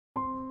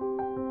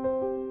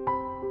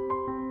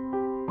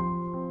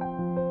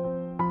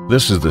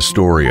This is the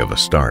story of a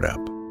startup,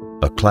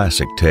 a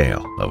classic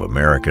tale of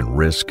American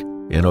risk,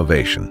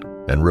 innovation,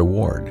 and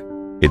reward.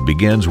 It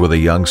begins with a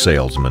young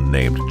salesman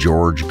named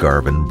George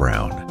Garvin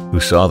Brown, who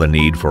saw the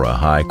need for a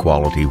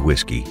high-quality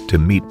whiskey to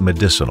meet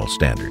medicinal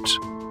standards.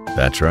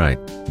 That's right,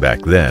 back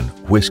then,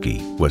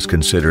 whiskey was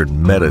considered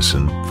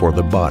medicine for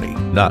the body,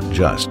 not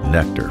just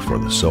nectar for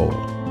the soul.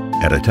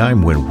 At a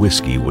time when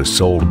whiskey was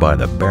sold by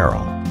the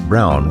barrel,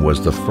 Brown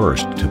was the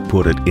first to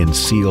put it in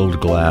sealed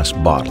glass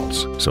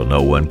bottles so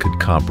no one could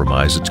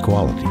compromise its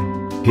quality.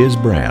 His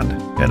brand,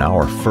 and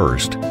our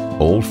first,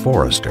 Old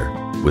Forester,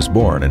 was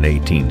born in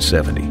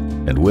 1870,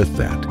 and with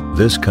that,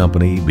 this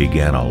company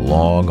began a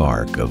long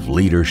arc of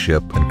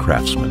leadership and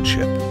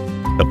craftsmanship.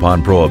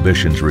 Upon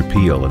Prohibition's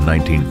repeal in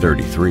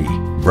 1933,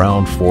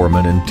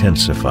 Brown-Forman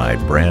intensified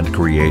brand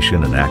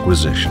creation and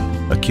acquisition,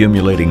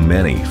 accumulating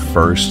many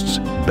firsts,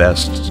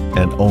 bests,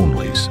 and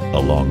onlys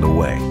along the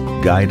way,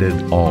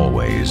 guided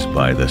always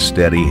by the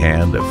steady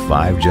hand of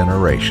 5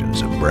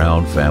 generations of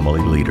Brown family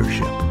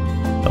leadership.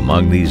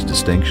 Among these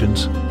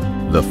distinctions,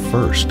 the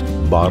first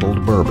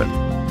bottled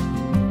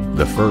bourbon,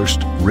 the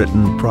first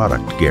written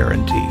product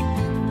guarantee,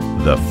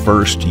 the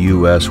first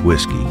U.S.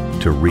 whiskey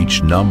to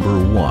reach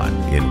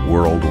 #1 in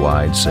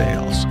worldwide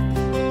sales,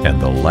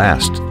 and the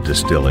last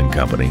distilling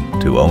company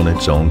to own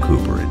its own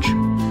cooperage.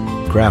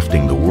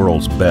 Crafting the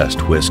world's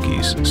best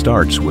whiskeys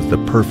starts with the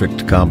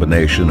perfect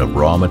combination of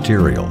raw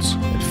materials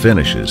and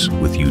finishes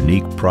with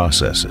unique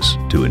processes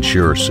to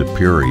ensure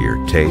superior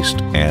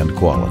taste and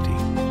quality.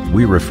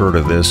 We refer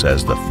to this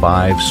as the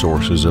 5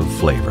 sources of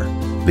flavor.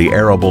 The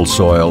arable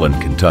soil in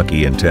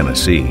Kentucky and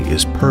Tennessee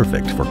is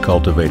perfect for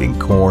cultivating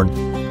corn,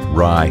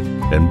 rye,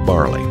 and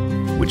barley,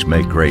 which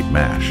make great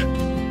mash.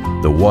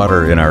 The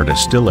water in our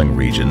distilling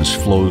regions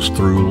flows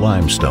through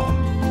limestone,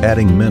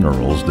 adding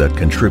minerals that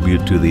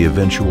contribute to the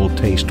eventual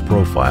taste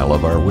profile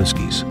of our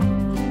whiskeys.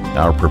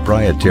 Our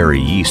proprietary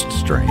yeast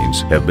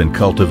strains have been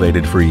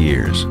cultivated for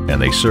years,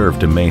 and they serve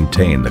to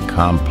maintain the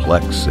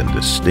complex and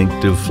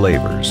distinctive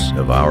flavors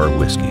of our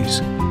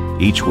whiskeys.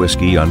 Each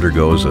whiskey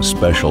undergoes a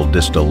special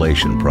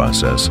distillation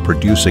process,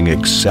 producing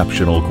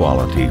exceptional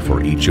quality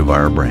for each of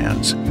our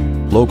brands.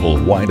 Local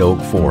white oak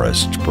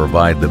forests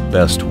provide the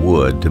best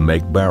wood to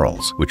make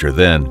barrels, which are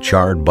then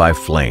charred by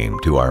flame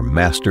to our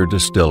master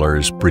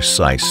distiller's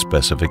precise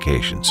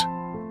specifications.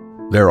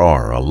 There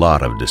are a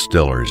lot of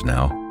distillers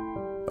now.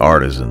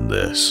 Artisan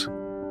this,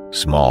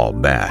 small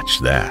batch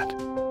that,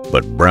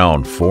 but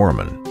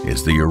Brown-Forman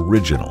is the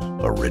original.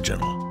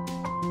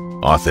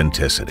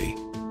 Authenticity,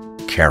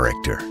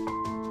 character,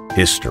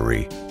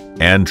 history,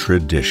 and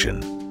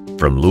tradition.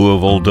 From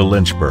Louisville to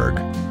Lynchburg,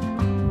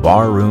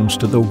 barrooms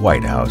to the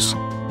White House,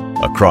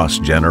 across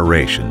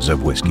generations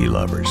of whiskey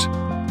lovers,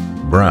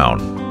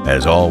 Brown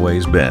has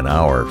always been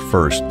our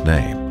first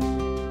name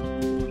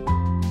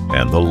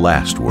and the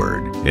last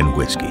word in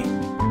whiskey.